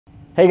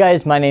Hey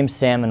guys, my name's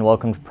Sam and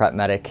welcome to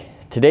Paramedic.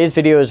 Today's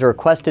video is a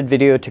requested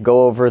video to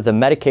go over the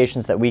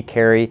medications that we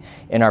carry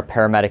in our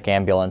paramedic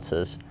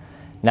ambulances.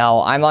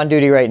 Now, I'm on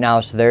duty right now,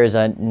 so there is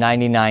a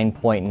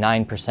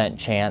 99.9%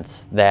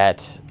 chance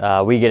that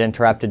we get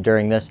interrupted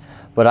during this,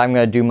 but I'm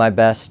going to do my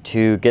best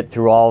to get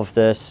through all of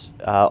this,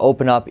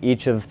 open up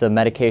each of the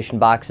medication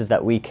boxes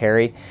that we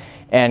carry,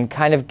 and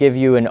kind of give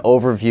you an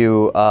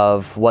overview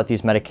of what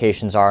these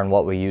medications are and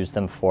what we use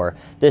them for.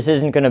 This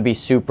isn't going to be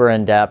super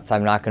in-depth.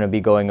 I'm not going to be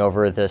going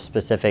over the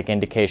specific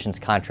indications,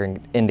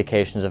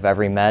 contraindications of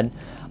every med,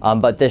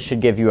 but this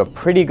should give you a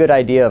pretty good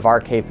idea of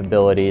our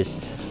capabilities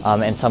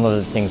and some of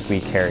the things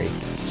we carry.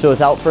 So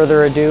without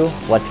further ado,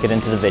 let's get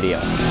into the video.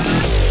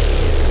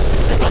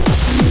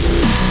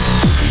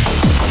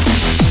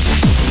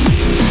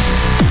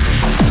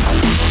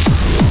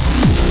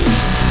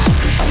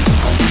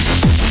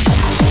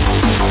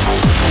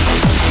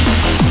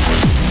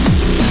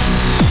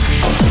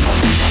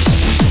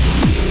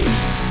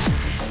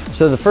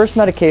 So the first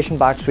medication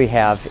box we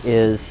have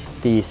is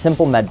the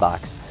Simple Med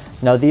Box.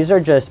 Now these are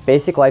just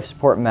basic life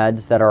support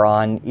meds that are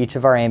on each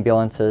of our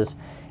ambulances,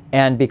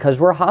 and because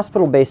we're a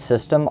hospital-based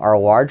system, our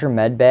larger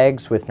med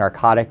bags with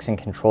narcotics and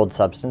controlled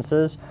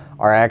substances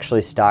are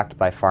actually stocked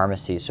by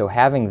pharmacies. So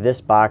having this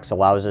box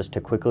allows us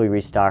to quickly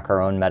restock our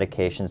own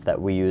medications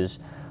that we use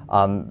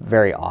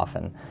very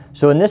often.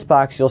 So in this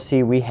box you'll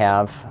see we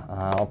have,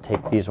 I'll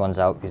take these ones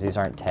out because these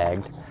aren't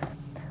tagged.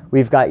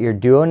 We've got your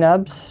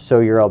duonebs, so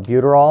your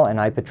albuterol and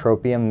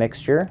ipratropium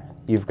mixture.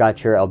 You've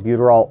got your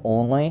albuterol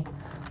only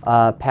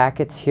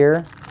packets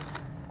here.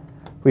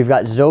 We've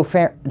got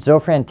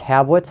Zofran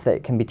tablets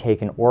that can be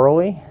taken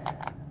orally.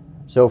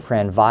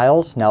 Zofran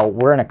vials. Now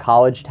we're in a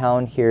college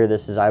town here.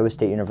 This is Iowa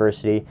State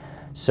University.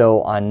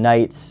 So on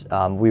nights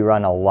we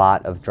run a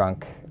lot of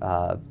drunk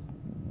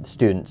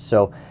students.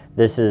 So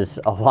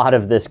a lot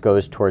of this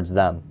goes towards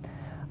them.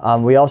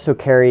 We also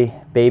carry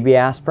baby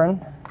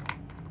aspirin.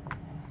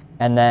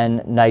 And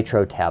then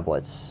nitro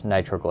tablets,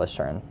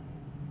 nitroglycerin.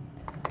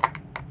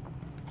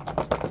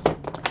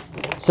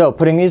 So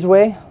putting these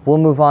away, we'll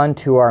move on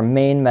to our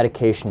main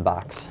medication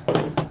box.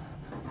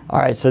 All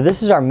right, so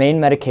this is our main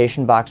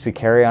medication box we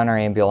carry on our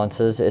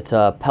ambulances. It's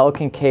a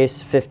Pelican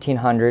Case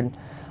 1500,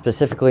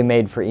 specifically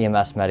made for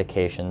EMS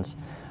medications.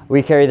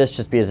 We carry this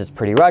just because it's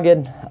pretty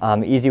rugged,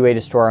 easy way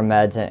to store our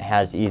meds, and it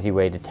has easy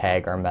way to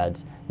tag our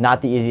meds.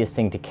 Not the easiest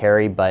thing to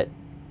carry, but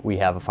we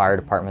have a fire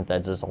department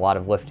that does a lot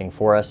of lifting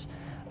for us.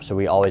 So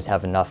we always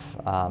have enough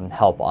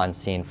help on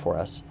scene for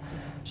us.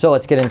 So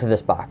let's get into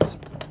this box.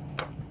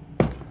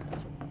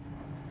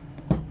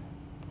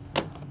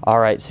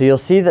 All right, so you'll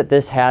see that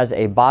this has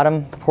a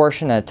bottom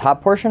portion and a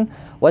top portion.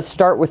 Let's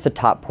start with the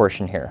top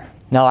portion here.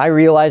 Now I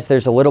realize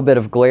there's a little bit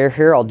of glare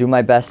here. I'll do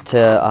my best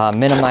to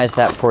minimize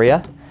that for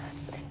you.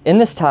 In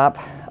this top,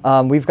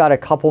 we've got a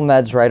couple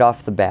meds right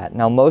off the bat.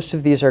 Now most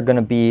of these are going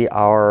to be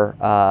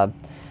our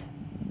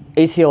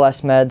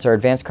ACLS meds, or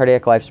advanced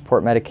cardiac life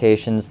support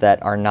medications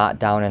that are not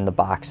down in the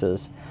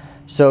boxes.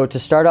 So to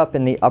start up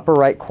in the upper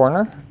right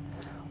corner,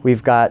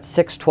 we've got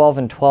 6, 12,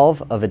 and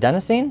 12 of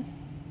adenosine.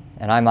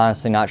 And I'm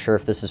honestly not sure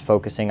if this is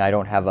focusing. I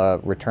don't have a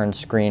return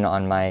screen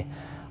on my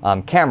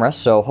camera,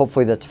 so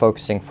hopefully that's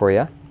focusing for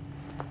you.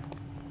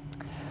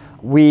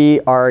 We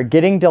are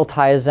getting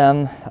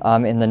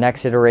diltiazem in the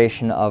next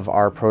iteration of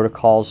our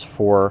protocols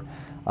for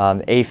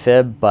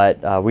AFib,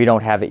 but we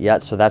don't have it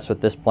yet, so that's what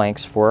this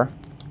blank's for.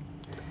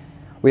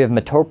 We have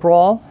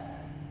metoprolol.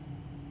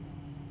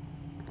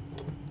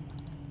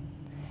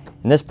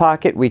 In this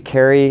pocket, we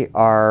carry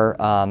our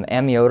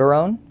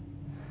amiodarone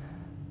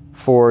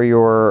for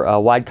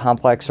your wide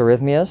complex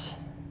arrhythmias.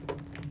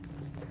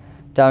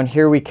 Down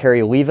here, we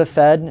carry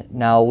Levophed.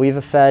 Now,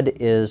 Levophed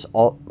is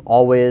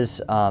always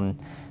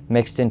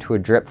mixed into a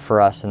drip for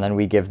us, and then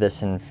we give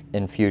this in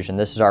infusion.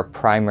 This is our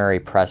primary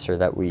pressor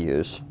that we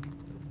use.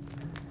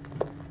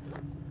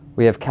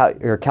 We have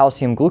your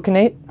calcium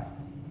gluconate.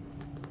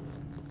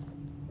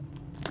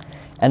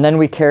 And then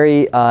we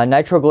carry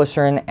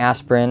nitroglycerin,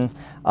 aspirin,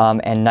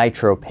 and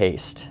nitro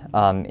paste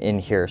in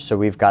here. So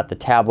we've got the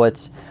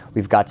tablets,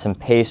 we've got some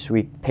paste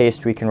we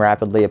can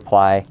rapidly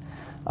apply,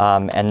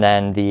 and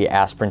then the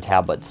aspirin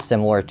tablets,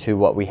 similar to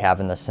what we have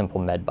in the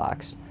Simple Med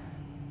Box.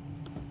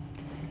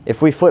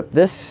 If we flip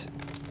this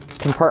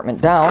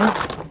compartment down,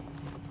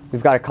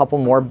 we've got a couple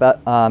more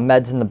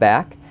meds in the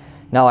back.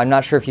 Now I'm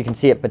not sure if you can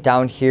see it, but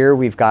down here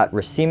we've got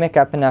racemic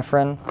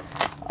epinephrine,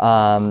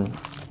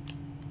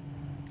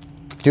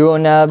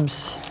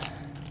 duonebs,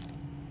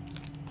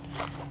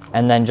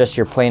 and then just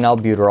your plain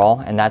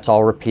albuterol, and that's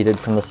all repeated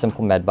from the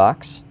Simple Med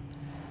Box.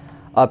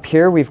 Up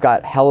here we've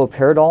got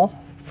haloperidol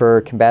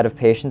for combative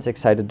patients,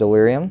 excited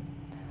delirium,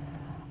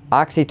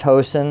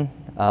 oxytocin,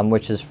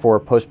 which is for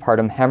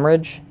postpartum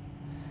hemorrhage,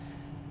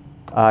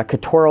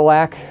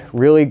 ketorolac,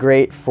 really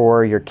great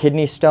for your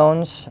kidney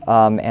stones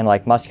and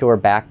like muscular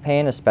back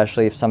pain,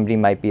 especially if somebody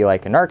might be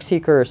like a narc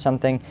seeker or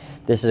something.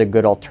 This is a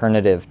good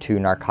alternative to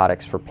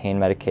narcotics for pain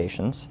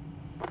medications.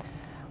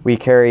 We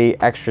carry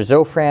extra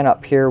Zofran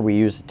up here. We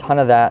use a ton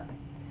of that.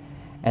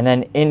 And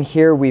then in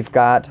here we've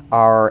got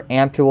our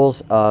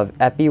ampules of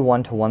Epi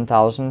 1 to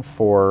 1000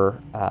 for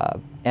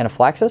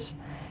anaphylaxis,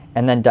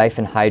 and then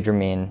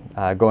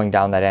diphenhydramine going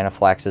down that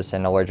anaphylaxis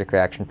and allergic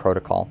reaction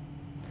protocol.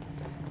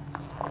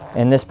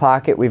 In this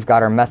pocket we've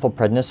got our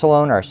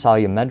methylprednisolone, our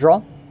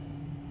Solumedrol,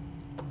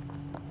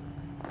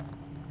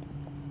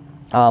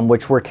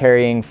 which we're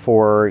carrying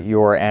for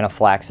your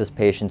anaphylaxis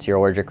patients, your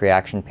allergic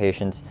reaction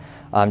patients,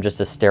 just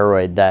a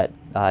steroid that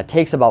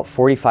takes about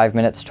 45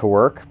 minutes to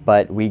work,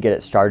 but we get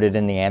it started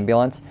in the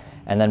ambulance,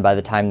 and then by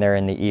the time they're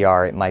in the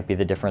ER, it might be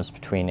the difference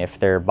between if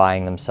they're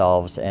buying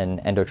themselves an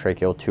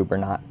endotracheal tube or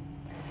not.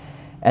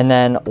 And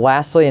then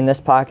lastly, in this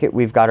pocket,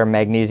 we've got our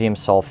magnesium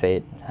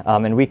sulfate,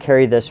 and we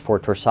carry this for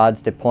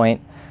torsades de pointe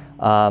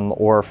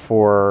or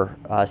for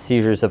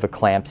seizures of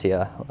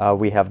eclampsia.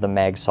 We have the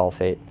mag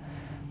sulfate.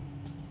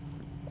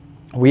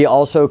 We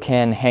also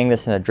can hang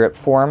this in a drip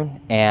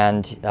form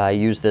and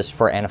use this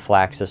for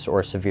anaphylaxis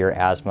or severe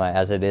asthma,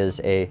 as it is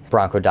a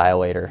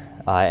bronchodilator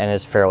and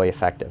is fairly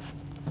effective.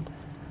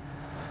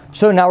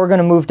 So now we're going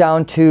to move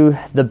down to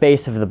the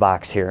base of the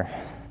box here.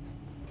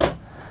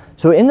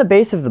 So in the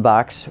base of the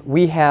box,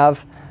 we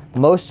have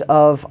most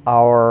of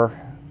our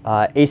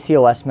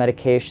ACLS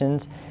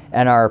medications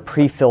and our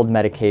pre-filled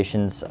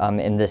medications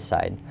in this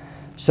side.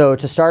 So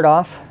to start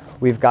off,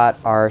 we've got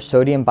our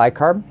sodium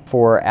bicarb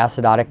for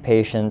acidotic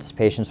patients,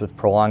 patients with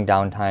prolonged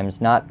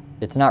downtimes.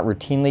 It's not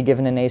routinely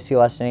given in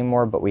ACLS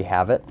anymore, but we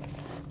have it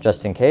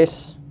just in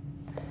case.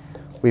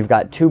 We've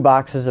got 2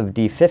 boxes of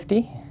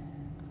D50.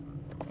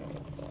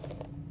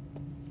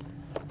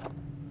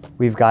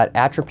 We've got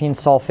atropine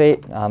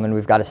sulfate, and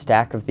we've got a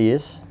stack of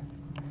these.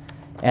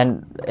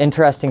 And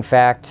interesting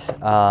fact,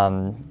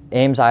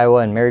 Ames,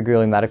 Iowa and Mary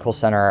Greeley Medical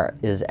Center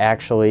is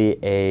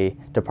actually a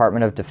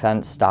Department of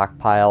Defense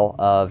stockpile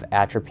of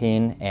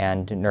atropine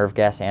and nerve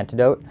gas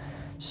antidote.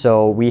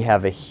 So we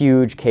have a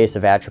huge case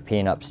of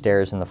atropine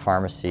upstairs in the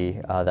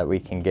pharmacy that we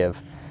can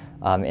give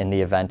in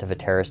the event of a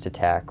terrorist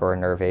attack or a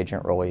nerve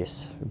agent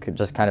release.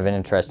 Just kind of an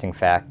interesting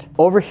fact.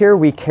 Over here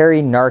we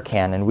carry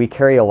Narcan, and we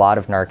carry a lot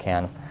of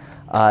Narcan.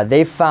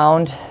 They've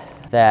found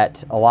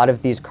that a lot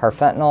of these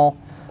carfentanil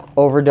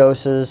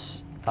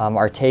overdoses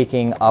are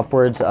taking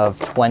upwards of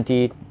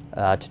 20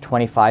 to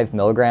 25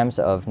 milligrams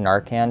of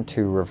Narcan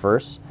to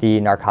reverse the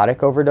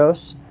narcotic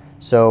overdose.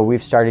 So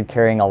we've started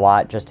carrying a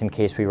lot just in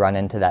case we run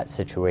into that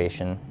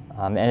situation.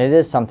 And it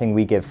is something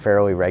we give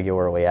fairly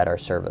regularly at our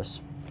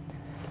service.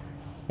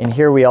 In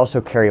here we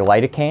also carry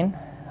lidocaine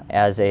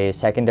as a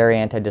secondary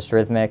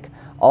antidysrhythmic.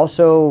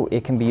 Also,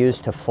 it can be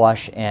used to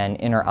flush an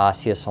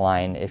interosseous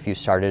line if you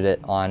started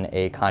it on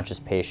a conscious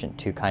patient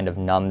to kind of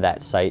numb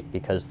that site,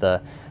 because the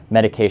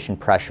medication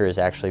pressure is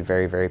actually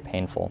very, very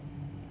painful.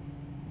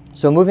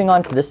 So moving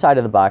on to this side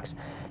of the box,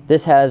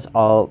 this has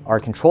all our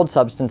controlled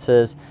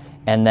substances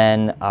and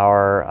then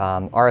our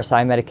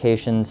RSI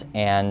medications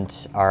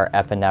and our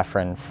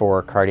epinephrine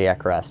for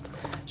cardiac arrest.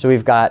 So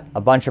we've got a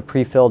bunch of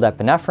pre-filled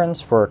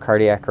epinephrines for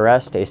cardiac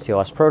arrest,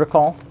 ACLS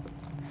protocol.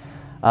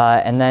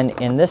 And then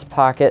in this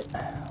pocket,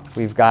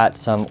 we've got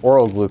some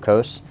oral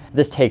glucose.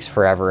 This takes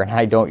forever, and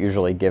I don't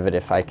usually give it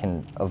if I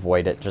can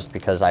avoid it, just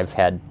because I've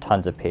had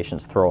tons of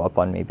patients throw up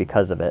on me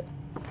because of it.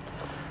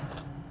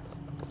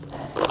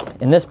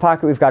 In this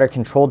pocket, we've got our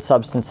controlled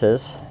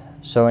substances.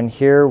 So in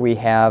here we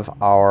have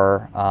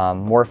our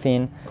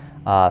morphine,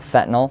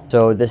 fentanyl.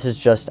 So this is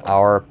just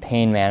our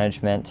pain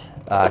management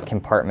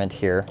compartment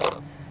here.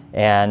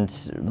 And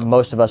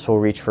most of us will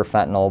reach for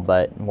fentanyl,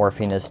 but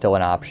morphine is still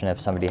an option if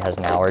somebody has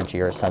an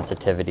allergy or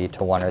sensitivity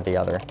to one or the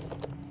other.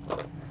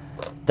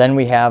 Then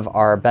we have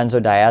our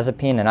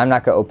benzodiazepine, and I'm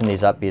not going to open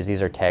these up because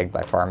these are tagged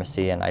by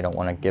pharmacy and I don't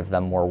want to give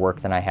them more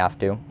work than I have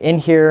to. In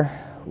here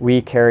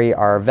we carry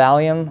our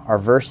Valium, our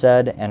Versed,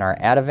 and our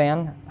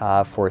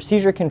Ativan for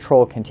seizure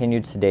control,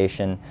 continued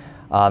sedation,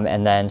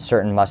 and then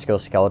certain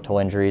musculoskeletal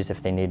injuries.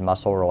 If they need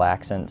muscle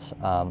relaxants,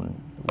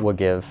 we'll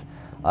give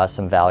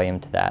some Valium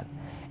to that.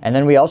 And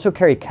then we also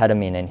carry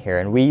ketamine in here,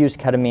 and we use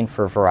ketamine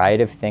for a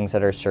variety of things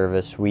at our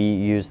service. We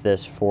use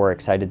this for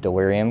excited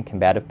delirium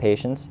combative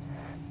patients.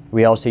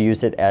 We also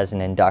use it as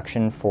an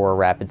induction for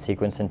rapid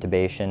sequence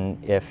intubation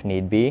if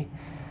need be.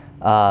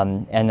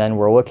 And then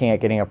we're looking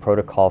at getting a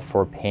protocol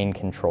for pain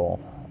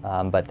control,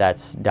 but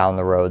that's down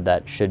the road.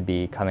 That should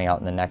be coming out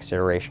in the next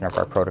iteration of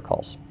our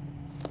protocols.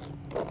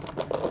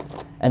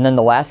 And then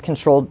the last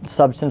controlled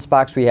substance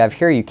box we have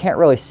here, you can't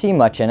really see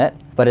much in it,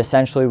 but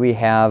essentially we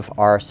have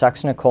our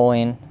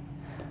succinylcholine,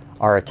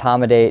 our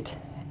etomidate,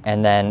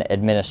 and then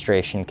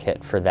administration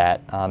kit for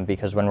that,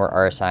 because when we're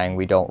RSIing,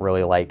 we don't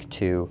really like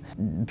to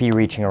be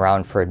reaching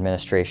around for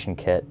administration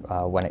kit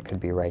when it could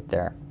be right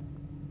there.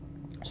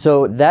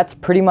 So that's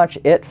pretty much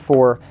it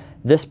for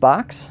this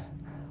box.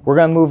 We're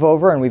going to move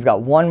over, and we've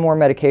got one more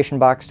medication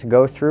box to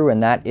go through,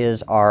 and that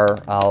is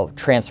our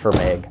transfer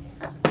bag.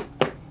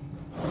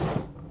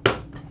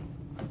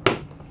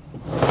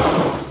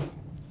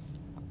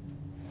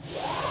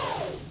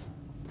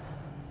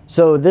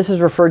 So this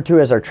is referred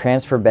to as our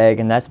transfer bag,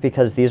 and that's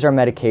because these are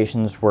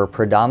medications we're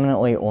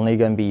predominantly only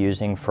going to be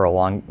using for a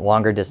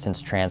longer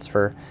distance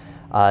transfer.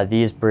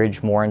 These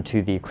bridge more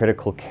into the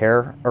critical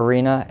care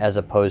arena as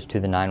opposed to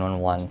the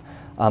 911,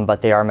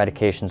 but they are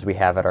medications we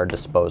have at our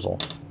disposal.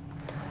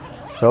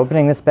 So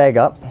opening this bag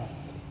up,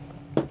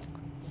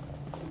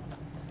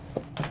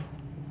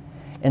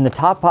 in the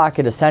top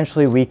pocket,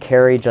 essentially we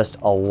carry just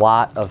a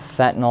lot of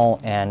fentanyl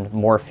and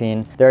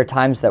morphine. There are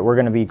times that we're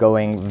going to be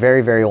going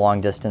very, very long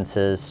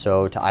distances,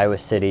 so to Iowa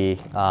City,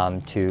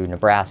 to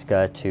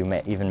Nebraska,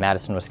 to even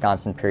Madison,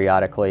 Wisconsin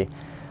periodically,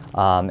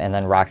 and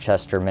then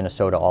Rochester,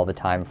 Minnesota all the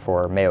time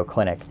for Mayo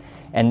Clinic.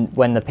 And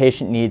when the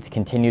patient needs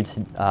continued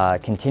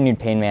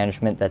pain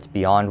management that's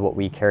beyond what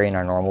we carry in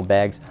our normal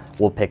bags,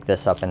 we'll pick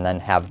this up and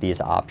then have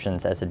these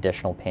options as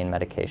additional pain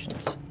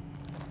medications.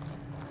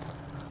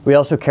 We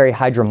also carry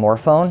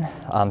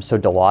hydromorphone, so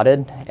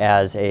Dilaudid,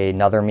 as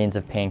another means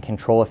of pain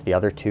control if the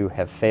other two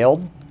have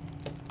failed.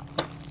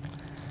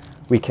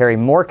 We carry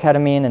more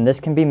ketamine, and this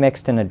can be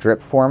mixed in a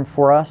drip form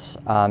for us,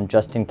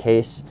 just in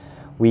case.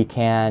 We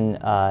can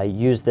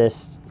use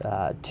this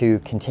to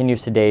continue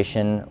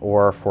sedation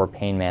or for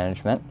pain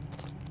management.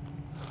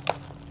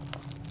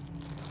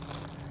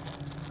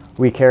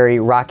 We carry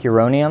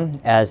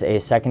rocuronium as a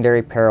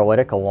secondary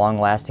paralytic, a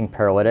long-lasting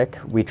paralytic.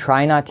 We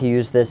try not to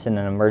use this in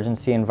an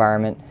emergency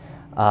environment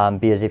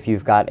because if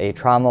you've got a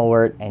trauma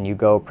alert and you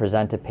go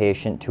present a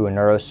patient to a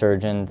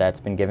neurosurgeon that's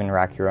been given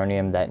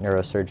rocuronium, that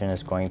neurosurgeon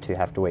is going to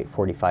have to wait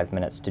 45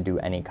 minutes to do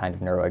any kind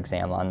of neuro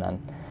exam on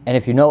them. And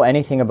if you know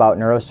anything about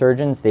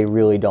neurosurgeons, they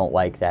really don't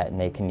like that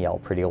and they can yell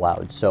pretty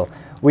loud. So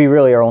we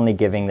really are only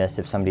giving this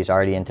if somebody's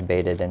already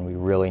intubated and we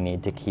really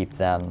need to keep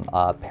them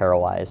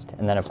paralyzed.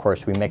 And then of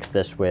course we mix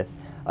this with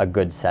a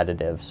good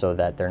sedative so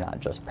that they're not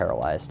just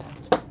paralyzed.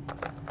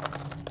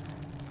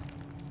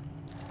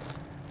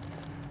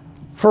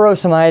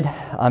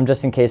 Furosemide,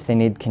 just in case they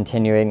need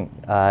continuing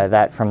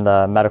that from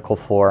the medical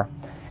floor.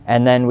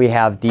 And then we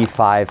have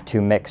D5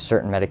 to mix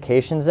certain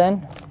medications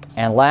in.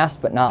 And last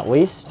but not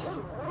least,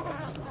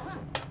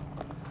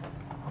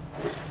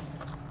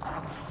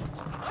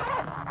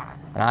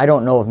 and I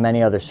don't know of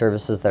many other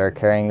services that are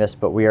carrying this,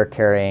 but we are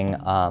carrying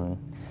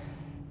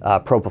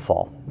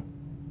propofol,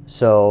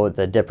 so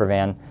the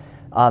Diprivan.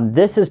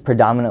 This is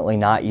predominantly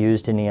not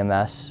used in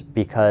EMS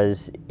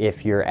because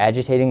if you're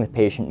agitating the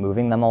patient,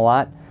 moving them a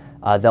lot,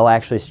 they'll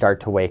actually start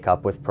to wake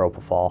up with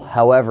propofol.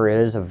 However, it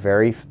is a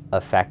very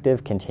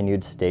effective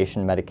continued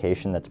sedation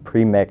medication that's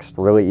pre-mixed,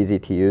 really easy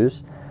to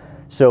use.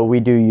 So we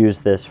do use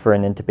this for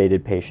an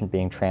intubated patient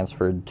being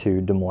transferred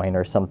to Des Moines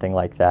or something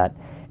like that.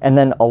 And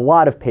then a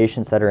lot of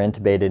patients that are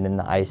intubated in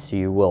the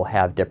ICU will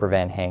have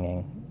Diprivan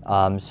hanging.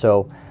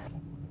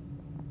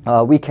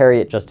 We carry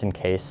it just in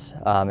case,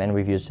 and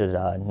we've used it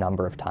a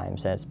number of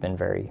times, and it's been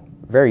very,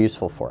 very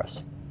useful for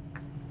us.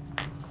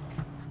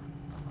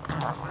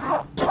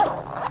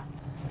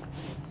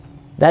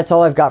 That's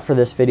all I've got for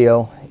this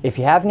video. If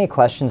you have any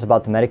questions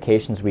about the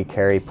medications we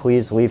carry,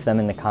 please leave them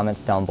in the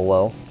comments down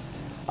below.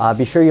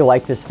 Be sure you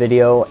like this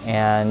video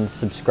and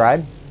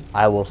subscribe.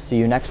 I will see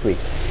you next week.